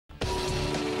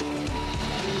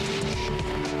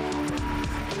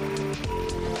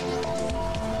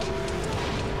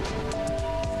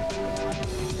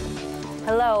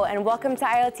Hello and welcome to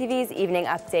ILTV's Evening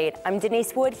Update. I'm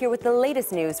Denise Wood here with the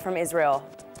latest news from Israel.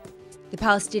 The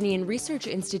Palestinian Research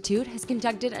Institute has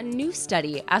conducted a new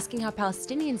study asking how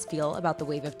Palestinians feel about the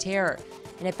wave of terror,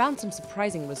 and it found some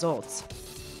surprising results.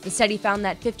 The study found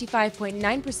that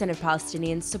 55.9% of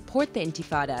Palestinians support the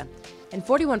Intifada, and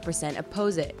 41%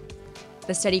 oppose it.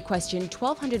 The study questioned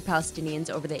 1,200 Palestinians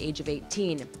over the age of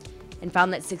 18, and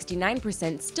found that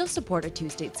 69% still support a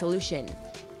two-state solution,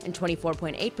 and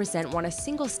 24.8% want a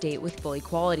single state with full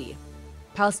equality.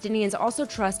 Palestinians also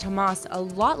trust Hamas a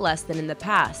lot less than in the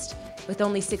past, with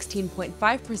only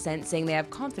 16.5% saying they have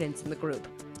confidence in the group,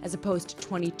 as opposed to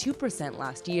 22%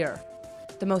 last year.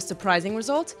 The most surprising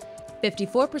result?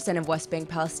 54% of West Bank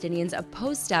Palestinians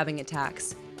oppose stabbing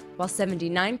attacks, while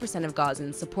 79% of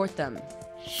Gazans support them.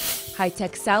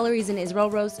 High-tech salaries in Israel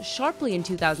rose sharply in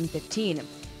 2015,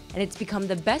 and it's become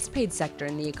the best-paid sector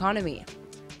in the economy.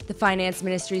 The Finance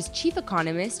Ministry's chief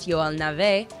economist, Yoel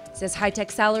Nave, says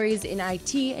high-tech salaries in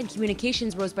IT and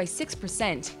communications rose by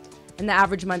 6%, and the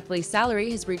average monthly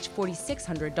salary has reached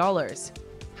 $4,600.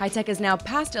 High-tech has now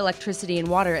passed electricity and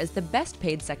water as the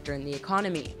best-paid sector in the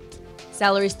economy.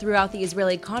 Salaries throughout the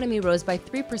Israeli economy rose by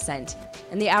 3%,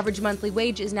 and the average monthly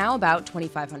wage is now about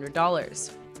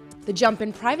 $2,500. The jump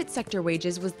in private sector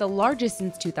wages was the largest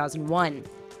since 2001.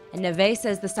 And Nave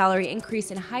says the salary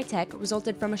increase in high-tech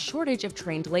resulted from a shortage of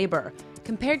trained labor,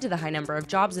 compared to the high number of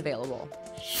jobs available.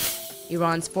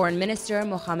 Iran's foreign minister,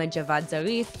 Mohammad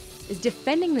Zarif, is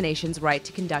defending the nation's right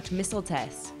to conduct missile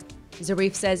tests.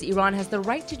 Zarif says Iran has the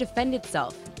right to defend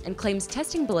itself, and claims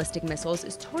testing ballistic missiles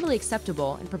is totally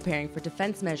acceptable and preparing for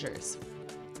defense measures.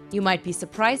 You might be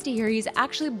surprised to hear he's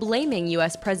actually blaming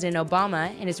US President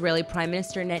Obama and Israeli Prime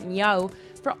Minister Netanyahu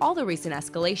for all the recent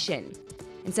escalation,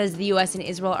 and says the US and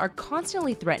Israel are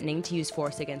constantly threatening to use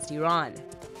force against Iran.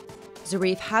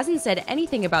 Zarif hasn't said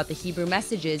anything about the Hebrew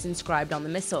messages inscribed on the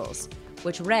missiles,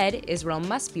 which read, "Israel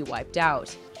must be wiped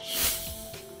out."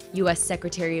 US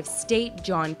Secretary of State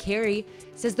John Kerry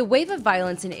says the wave of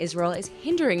violence in Israel is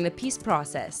hindering the peace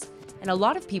process, and a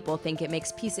lot of people think it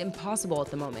makes peace impossible at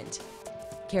the moment.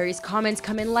 Kerry's comments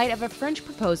come in light of a French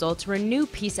proposal to renew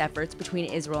peace efforts between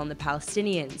Israel and the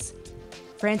Palestinians.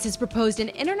 France has proposed an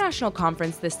international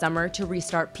conference this summer to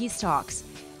restart peace talks,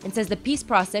 and says the peace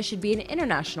process should be an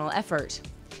international effort.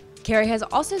 Kerry has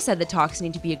also said the talks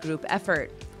need to be a group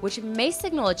effort, which may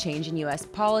signal a change in US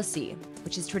policy,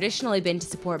 which has traditionally been to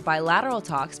support bilateral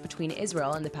talks between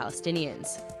Israel and the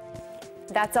Palestinians.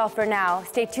 That's all for now.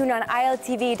 Stay tuned on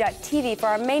ILTV.tv for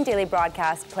our main daily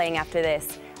broadcast playing after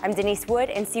this. I'm Denise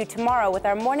Wood, and see you tomorrow with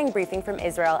our morning briefing from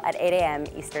Israel at 8 a.m.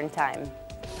 Eastern Time.